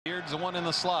yards, one in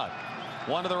the slot.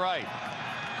 One to the right.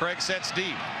 Craig sets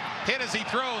deep. Hit as he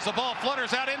throws. The ball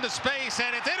flutters out into space,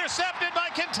 and it's intercepted by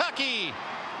Kentucky.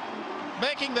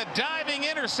 Making the diving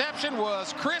interception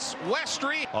was Chris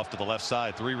Westry. Off to the left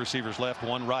side. 3 receivers left,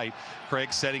 1 right.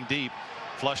 Craig setting deep.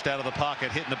 Flushed out of the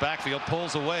pocket, hit in the backfield,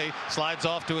 pulls away, slides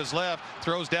off to his left,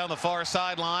 throws down the far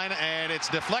sideline, and it's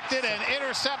deflected and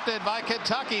intercepted by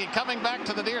Kentucky. Coming back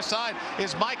to the near side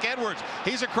is Mike Edwards.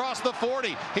 He's across the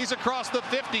 40. He's across the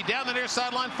 50. Down the near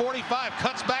sideline, 45.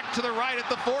 Cuts back to the right at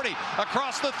the 40.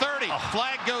 Across the 30.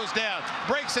 Flag goes down.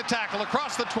 Breaks a tackle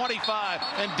across the 25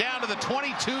 and down to the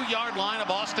 22-yard line of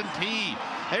Austin Peay.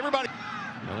 Everybody.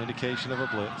 No indication of a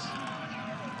blitz.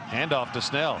 Handoff to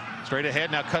Snell. Straight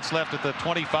ahead, now cuts left at the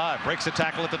 25. Breaks a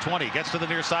tackle at the 20. Gets to the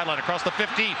near sideline across the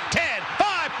 15. 10,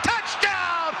 5,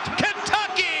 touchdown!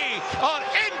 Kentucky! An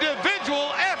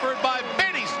individual effort by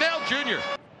Benny Snell Jr.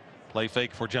 Play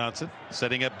fake for Johnson.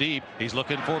 Setting up deep. He's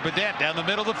looking for Badette down the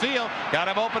middle of the field. Got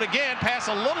him open again. Pass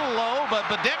a little low, but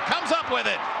Badette comes up with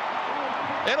it.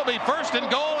 It'll be 1st and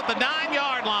goal at the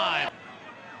 9-yard line.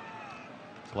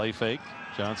 Play fake.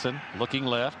 Johnson looking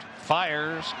left.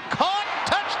 Fires. Caught.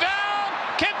 Touchdown,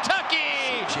 Kentucky!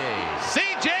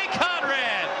 C.J.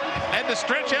 Conrad had to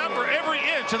stretch out for every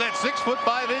inch of that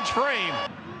 6'5" frame.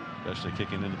 Especially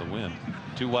kicking into the wind.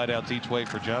 2 wideouts each way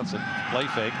for Johnson. Play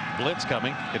fake, blitz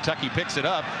coming. Kentucky picks it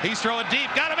up. He's throwing deep.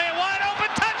 Got a man wide open.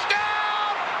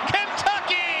 Touchdown,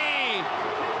 Kentucky!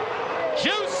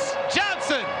 Juice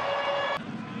Johnson.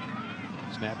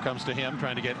 Snap comes to him,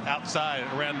 trying to get outside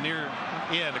around near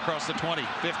end across the 20,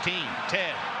 15,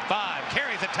 10, 5.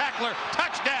 Carries a tackler.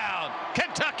 Touchdown,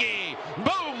 Kentucky.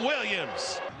 Boom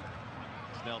Williams.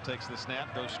 Snell takes the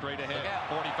snap, goes straight ahead.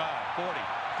 45, 40,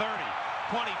 30,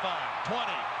 25, 20,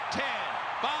 10,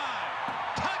 5.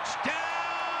 Touchdown,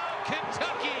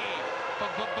 Kentucky.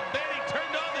 Benny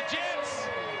turned on the Jets.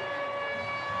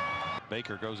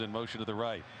 Baker goes in motion to the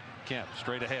right. Kemp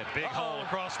straight ahead. Big hole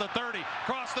across the 30,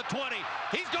 across the 20.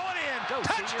 He's going in.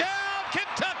 Touchdown,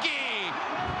 Kentucky.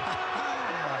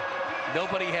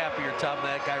 Nobody happier, Tom, than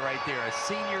that guy right there. A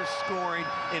senior scoring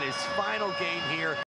in his final game here.